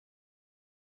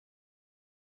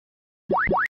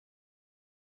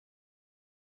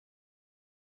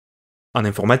En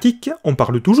informatique, on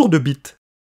parle toujours de bits.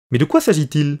 Mais de quoi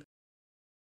s'agit-il?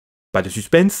 Pas de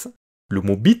suspense, le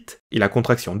mot bit est la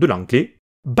contraction de l'anglais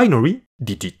binary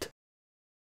digit,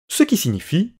 ce qui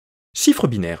signifie chiffre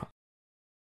binaire.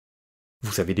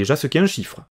 Vous savez déjà ce qu'est un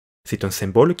chiffre. C'est un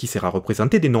symbole qui sert à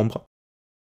représenter des nombres.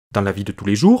 Dans la vie de tous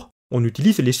les jours, on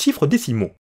utilise les chiffres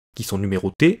décimaux, qui sont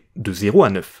numérotés de 0 à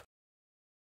 9.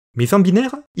 Mais en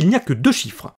binaire, il n'y a que deux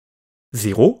chiffres,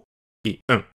 0 et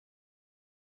 1.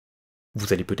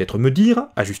 Vous allez peut-être me dire,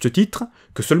 à juste titre,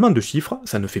 que seulement deux chiffres,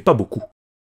 ça ne fait pas beaucoup.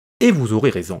 Et vous aurez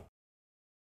raison.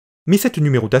 Mais cette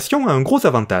numérotation a un gros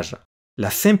avantage, la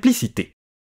simplicité.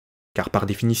 Car par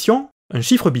définition, un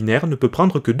chiffre binaire ne peut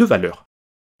prendre que deux valeurs,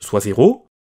 soit 0,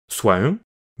 soit 1,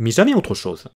 mais jamais autre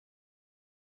chose.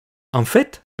 En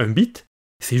fait, un bit,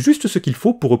 c'est juste ce qu'il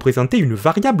faut pour représenter une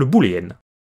variable booléenne,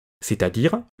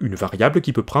 c'est-à-dire une variable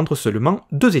qui peut prendre seulement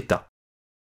deux états.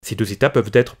 Ces deux états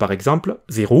peuvent être par exemple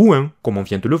 0 ou 1, comme on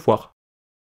vient de le voir.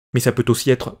 Mais ça peut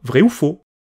aussi être vrai ou faux,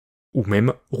 ou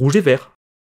même rouge et vert,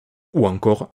 ou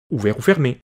encore ouvert ou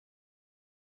fermé.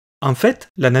 En fait,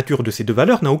 la nature de ces deux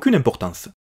valeurs n'a aucune importance.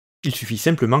 Il suffit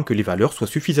simplement que les valeurs soient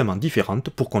suffisamment différentes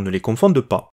pour qu'on ne les confonde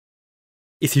pas.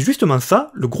 Et c'est justement ça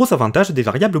le gros avantage des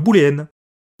variables booléennes.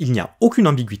 Il n'y a aucune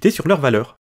ambiguïté sur leur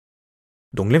valeur.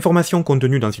 Donc l'information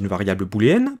contenue dans une variable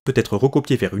booléenne peut être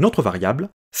recopiée vers une autre variable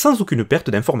sans aucune perte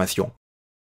d'information.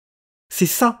 C'est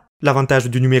ça l'avantage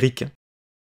du numérique.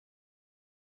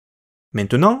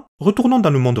 Maintenant, retournons dans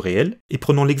le monde réel et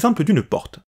prenons l'exemple d'une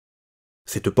porte.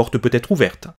 Cette porte peut être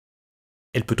ouverte.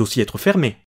 Elle peut aussi être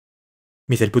fermée.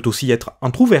 Mais elle peut aussi être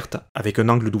entr'ouverte avec un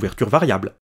angle d'ouverture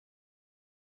variable.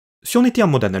 Si on était en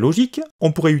mode analogique,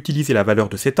 on pourrait utiliser la valeur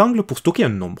de cet angle pour stocker un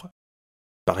nombre.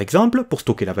 Par exemple, pour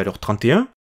stocker la valeur 31,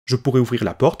 je pourrais ouvrir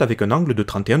la porte avec un angle de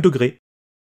 31 degrés.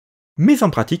 Mais en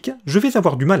pratique, je vais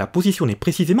avoir du mal à positionner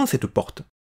précisément cette porte.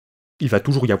 Il va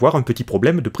toujours y avoir un petit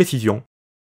problème de précision.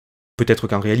 Peut-être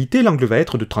qu'en réalité l'angle va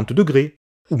être de 30 degrés,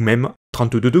 ou même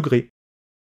 32 degrés.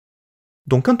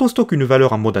 Donc quand on stocke une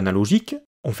valeur en mode analogique,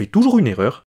 on fait toujours une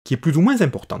erreur qui est plus ou moins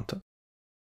importante.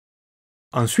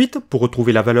 Ensuite, pour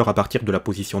retrouver la valeur à partir de la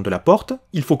position de la porte,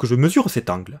 il faut que je mesure cet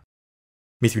angle.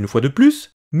 Mais une fois de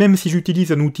plus, même si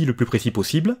j'utilise un outil le plus précis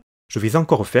possible, je vais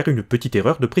encore faire une petite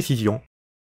erreur de précision.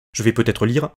 Je vais peut-être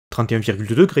lire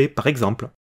 31,2 degrés par exemple.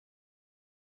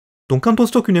 Donc quand on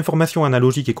stocke une information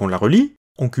analogique et qu'on la relie,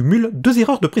 on cumule deux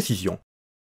erreurs de précision.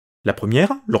 La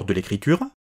première, lors de l'écriture,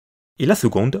 et la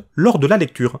seconde, lors de la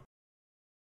lecture.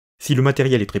 Si le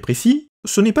matériel est très précis,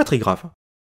 ce n'est pas très grave,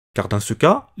 car dans ce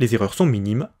cas, les erreurs sont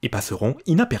minimes et passeront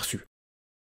inaperçues.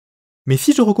 Mais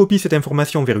si je recopie cette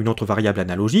information vers une autre variable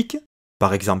analogique,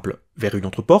 par exemple vers une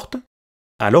autre porte,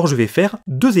 alors je vais faire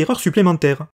deux erreurs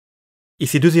supplémentaires. Et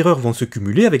ces deux erreurs vont se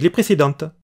cumuler avec les précédentes,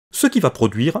 ce qui va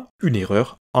produire une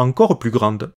erreur encore plus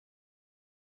grande.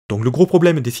 Donc le gros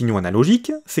problème des signaux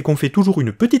analogiques, c'est qu'on fait toujours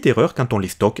une petite erreur quand on les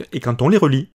stocke et quand on les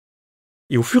relie.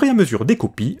 Et au fur et à mesure des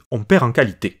copies, on perd en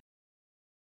qualité.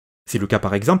 C'est le cas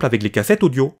par exemple avec les cassettes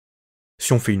audio.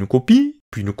 Si on fait une copie,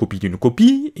 puis une copie d'une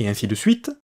copie, et ainsi de suite,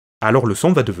 alors le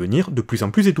son va devenir de plus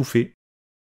en plus étouffé.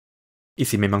 Et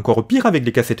c'est même encore pire avec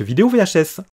les cassettes vidéo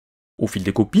VHS. Au fil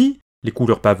des copies, les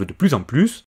couleurs pavent de plus en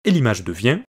plus, et l'image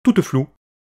devient toute floue.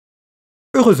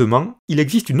 Heureusement, il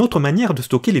existe une autre manière de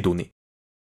stocker les données.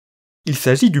 Il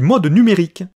s'agit du mode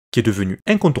numérique, qui est devenu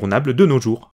incontournable de nos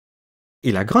jours.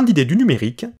 Et la grande idée du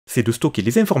numérique, c'est de stocker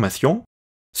les informations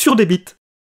sur des bits.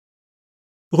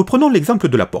 Reprenons l'exemple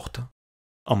de la porte.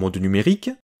 En mode numérique,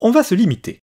 on va se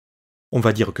limiter. On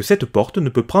va dire que cette porte ne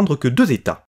peut prendre que deux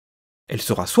états. Elle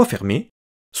sera soit fermée,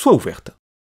 soit ouverte.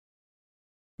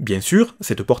 Bien sûr,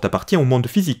 cette porte appartient au monde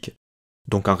physique.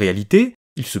 Donc en réalité,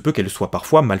 il se peut qu'elle soit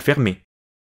parfois mal fermée.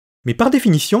 Mais par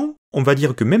définition, on va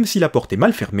dire que même si la porte est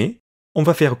mal fermée, on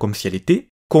va faire comme si elle était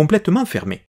complètement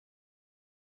fermée.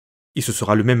 Et ce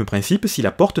sera le même principe si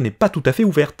la porte n'est pas tout à fait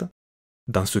ouverte.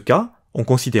 Dans ce cas, on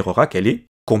considérera qu'elle est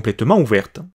complètement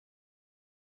ouverte.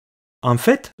 En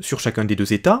fait, sur chacun des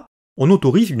deux états, on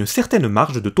autorise une certaine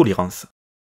marge de tolérance.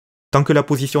 Tant que la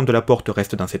position de la porte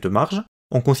reste dans cette marge,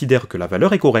 on considère que la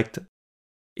valeur est correcte.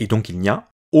 Et donc il n'y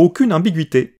a aucune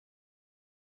ambiguïté.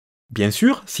 Bien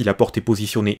sûr, si la porte est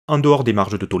positionnée en dehors des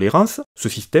marges de tolérance, ce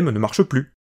système ne marche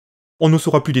plus. On ne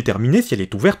saura plus déterminer si elle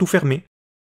est ouverte ou fermée.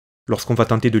 Lorsqu'on va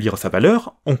tenter de lire sa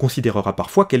valeur, on considérera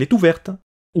parfois qu'elle est ouverte,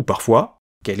 ou parfois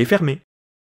qu'elle est fermée.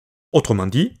 Autrement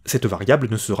dit, cette variable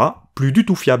ne sera plus du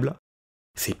tout fiable.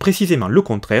 C'est précisément le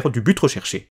contraire du but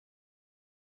recherché.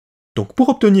 Donc pour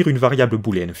obtenir une variable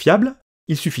booléenne fiable,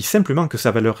 il suffit simplement que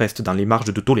sa valeur reste dans les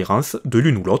marges de tolérance de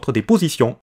l'une ou l'autre des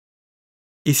positions.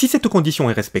 Et si cette condition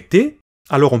est respectée,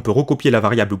 Alors on peut recopier la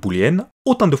variable booléenne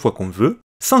autant de fois qu'on veut,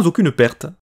 sans aucune perte.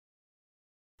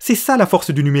 C'est ça la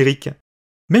force du numérique.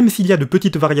 Même s'il y a de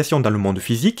petites variations dans le monde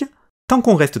physique, tant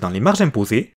qu'on reste dans les marges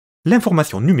imposées,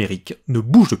 l'information numérique ne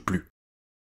bouge plus.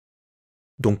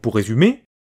 Donc pour résumer,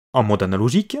 en mode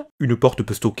analogique, une porte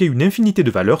peut stocker une infinité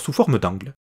de valeurs sous forme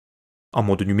d'angle. En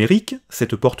mode numérique,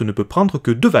 cette porte ne peut prendre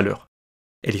que deux valeurs.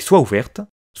 Elle est soit ouverte,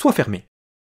 soit fermée.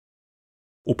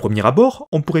 Au premier abord,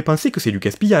 on pourrait penser que c'est du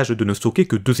gaspillage de ne stocker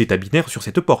que deux états binaires sur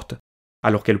cette porte,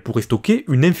 alors qu'elle pourrait stocker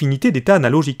une infinité d'états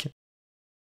analogiques.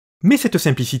 Mais cette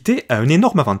simplicité a un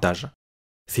énorme avantage.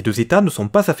 Ces deux états ne sont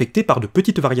pas affectés par de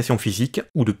petites variations physiques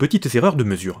ou de petites erreurs de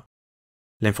mesure.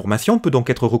 L'information peut donc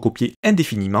être recopiée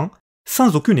indéfiniment,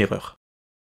 sans aucune erreur.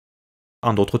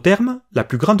 En d'autres termes, la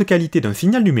plus grande qualité d'un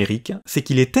signal numérique, c'est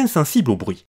qu'il est insensible au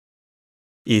bruit.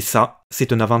 Et ça,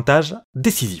 c'est un avantage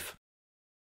décisif.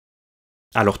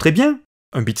 Alors très bien,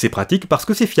 un bit c'est pratique parce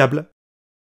que c'est fiable.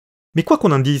 Mais quoi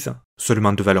qu'on en dise,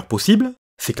 seulement deux valeurs possibles,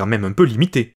 c'est quand même un peu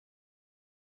limité.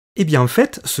 Eh bien en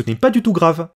fait, ce n'est pas du tout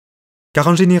grave. Car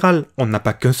en général, on n'a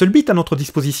pas qu'un seul bit à notre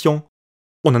disposition.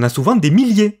 On en a souvent des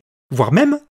milliers, voire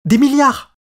même des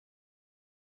milliards.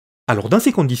 Alors dans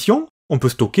ces conditions, on peut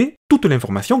stocker toute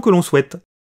l'information que l'on souhaite.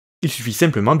 Il suffit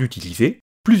simplement d'utiliser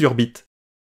plusieurs bits.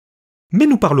 Mais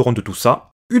nous parlerons de tout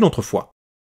ça une autre fois.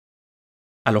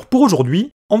 Alors pour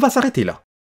aujourd'hui, on va s'arrêter là.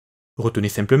 Retenez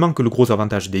simplement que le gros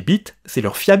avantage des bits, c'est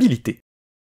leur fiabilité.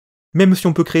 Même si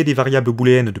on peut créer des variables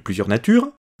booléennes de plusieurs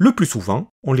natures, le plus souvent,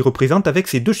 on les représente avec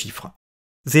ces deux chiffres,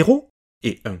 0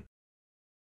 et 1.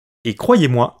 Et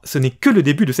croyez-moi, ce n'est que le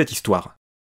début de cette histoire,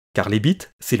 car les bits,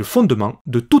 c'est le fondement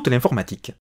de toute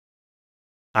l'informatique.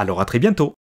 Alors à très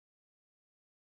bientôt.